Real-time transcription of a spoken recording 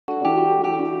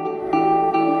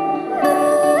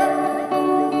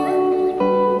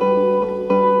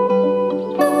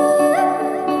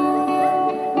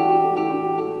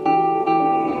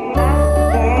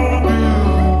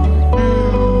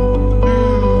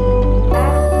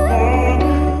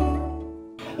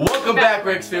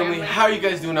Rex family, how you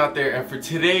guys doing out there? And for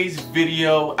today's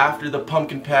video, after the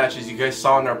pumpkin patch, as you guys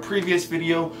saw in our previous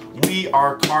video, we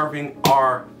are carving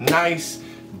our nice,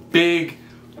 big,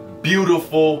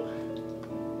 beautiful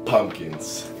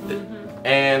pumpkins.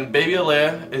 And baby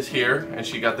Aalaïa is here, and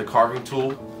she got the carving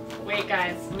tool. Wait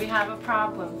guys, we have a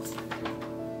problem.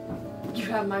 You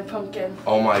have my pumpkin.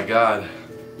 Oh my god.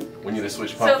 We need to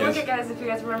switch pumpkins. So look at guys, if you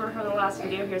guys remember from the last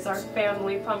video, here's our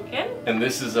family pumpkin. And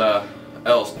this is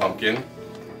ELLE'S pumpkin.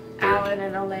 Alan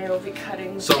and Aalaïa will be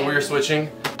cutting. So we're switching.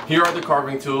 Here are the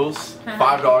carving tools.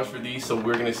 $5 for these, so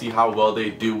we're gonna see how well they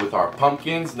do with our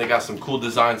pumpkins. And they got some cool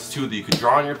designs too that you can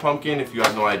draw on your pumpkin if you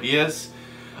have no ideas.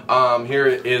 Here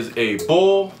is a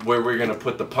bowl where we're gonna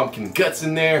put the pumpkin guts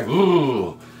in there.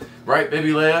 Ooh, right, baby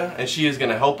Aalaïa, and she is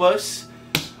gonna help us.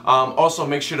 Also,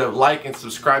 make sure to like and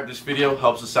subscribe this video.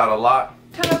 Helps us out a lot.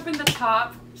 Cut open the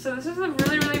top. So this is the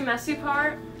really messy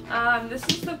part. This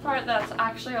is the part that's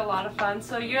actually a lot of fun.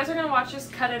 So you guys are gonna watch us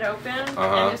cut it open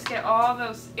and just get all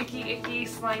those icky,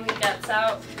 slimy guts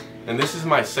out. And this is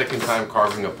my second time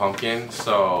carving a pumpkin,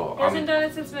 so he hasn't done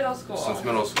it since middle school. Since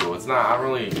middle school, it's not. I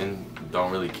really don't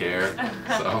really care.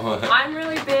 So I'm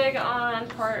really big on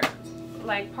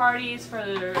parties for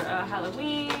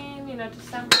Halloween, you know,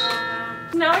 December.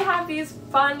 Now we have these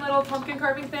fun little pumpkin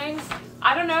carving things.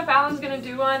 I don't know if Alan's gonna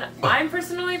do one. I'm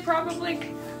personally probably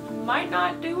might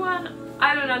not do one.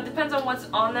 I don't know, it depends on what's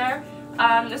on there.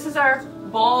 This is our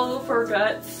bowl for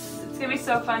guts. It's gonna be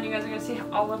so fun. You guys are gonna see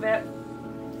all of it.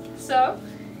 So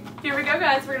here we go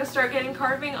guys, we're gonna start getting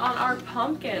carving on our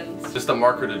pumpkins. Just a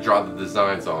marker to draw the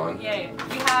designs on. Yeah,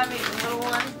 we have a little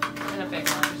one and a big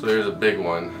one. So here's a big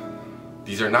one.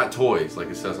 These are not toys like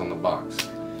it says on the box.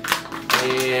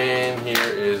 And here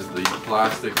is the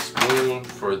plastic spoon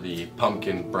for the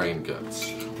pumpkin brain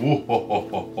guts.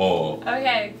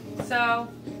 Okay, so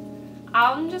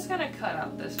I'm just gonna cut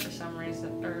out this for some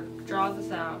reason, or draw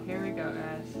this out. Here we go,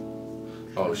 guys.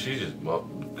 Oh, she's just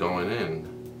going in.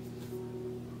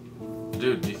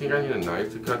 Dude, do you think I need a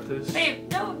knife to cut this?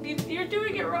 Babe, no, you're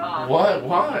doing it wrong. What?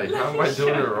 Why? How am I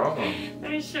doing it wrong?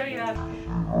 Let me show you how.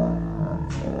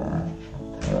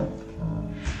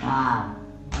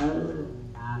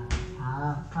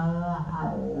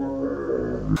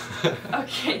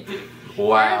 Okay, dude.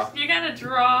 Wow. First,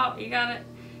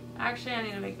 actually I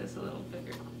need to make this a little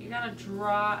bigger. You gotta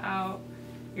draw out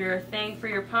your thing for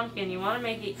your pumpkin. You wanna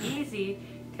make it easy,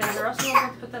 because or else you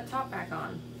won't put that top back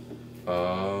on.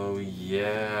 Oh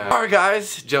yeah. Alright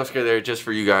guys, jump scare there just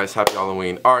for you guys. Happy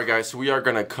Halloween. Alright guys, so we are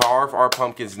gonna carve our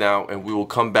pumpkins now, and we will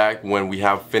come back when we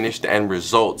have finished the end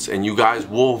results, and you guys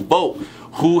will vote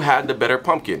who had the better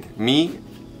pumpkin. Me,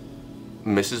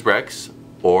 Mrs. Rex,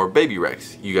 or Baby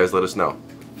Rex. You guys let us know.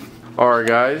 Alright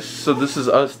guys, so this is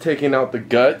us taking out the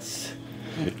guts.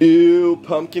 Ew,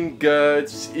 pumpkin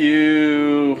guts,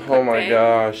 ew. Oh my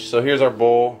gosh. So here's our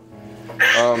bowl.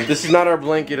 This is not our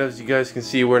blanket, as you guys can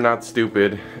see. We're not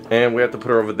stupid. And we have to put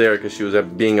her over there because she was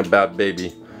being a bad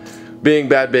baby. Being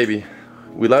bad baby.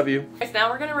 We love you. Guys,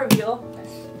 now we're gonna reveal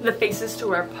the faces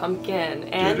to our pumpkin.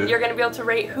 And you're gonna be able to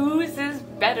rate whose is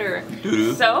better.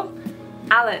 So,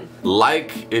 Alan.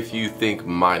 Like if you think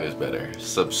mine is better.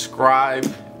 Subscribe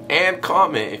and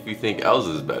comment if you think ELLE'S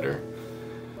is better.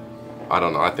 I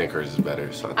don't know. I think hers is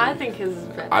better. So I think his is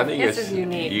better. I think his is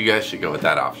unique. You guys should go with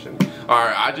that option.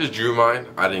 Alright, I just drew mine.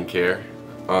 I didn't care.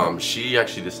 She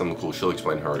actually did something cool. She'll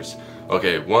explain hers.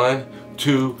 Okay, 1,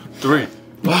 2, 3.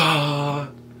 Ah.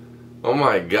 Oh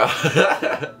my god.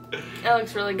 It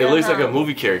looks really good. It looks like a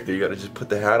movie character. You gotta just put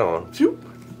the hat on.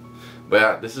 But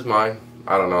yeah, this is mine.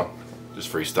 I don't know.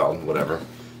 Just freestyle, whatever.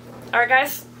 Alright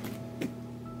guys.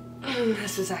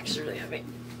 This is actually really heavy.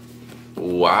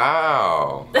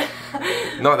 Wow.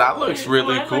 No, that looks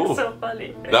really cool. Looks so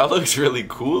funny. That looks really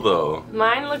cool though.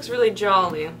 Mine looks really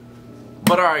jolly.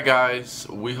 But alright guys,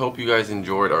 we hope you guys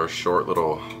enjoyed our short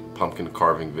little pumpkin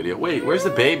carving video. Wait, where's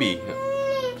the baby?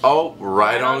 Oh,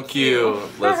 right on cue.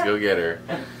 Let's go get her.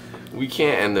 We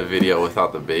can't end the video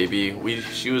without the baby.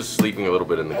 She was sleeping a little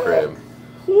bit in the crib.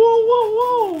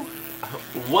 Whoa.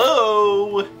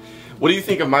 Whoa. What do you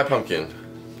think of my pumpkin?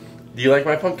 Do you like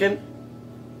my pumpkin?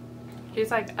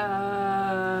 He's like,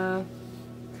 Lele.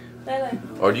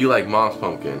 Or do you like Mom's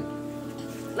pumpkin?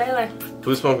 Lele.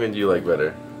 Whose pumpkin do you like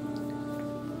better?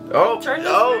 Oh,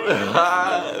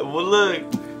 well look.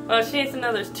 Oh, she needs to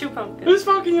know there's 2 pumpkins. Whose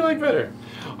pumpkin you like better?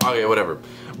 Okay, whatever.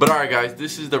 But alright guys,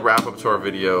 this is the wrap up to our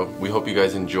video. We hope you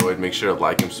guys enjoyed. Make sure to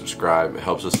like and subscribe. It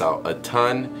helps us out a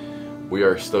ton. We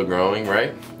are still growing,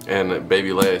 right? And baby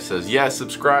Aalaïa says, yeah,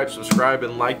 subscribe,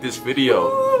 and like this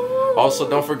video. Also,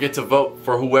 don't forget to vote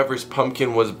for whoever's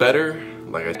pumpkin was better.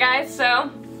 Like I guys,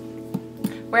 so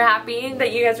we're happy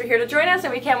that you guys were here to join us,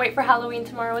 and we can't wait for Halloween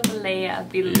tomorrow with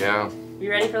Aalaïa. Yeah. You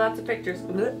ready for lots of pictures?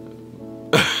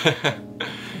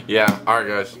 Yeah, alright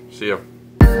guys, see ya.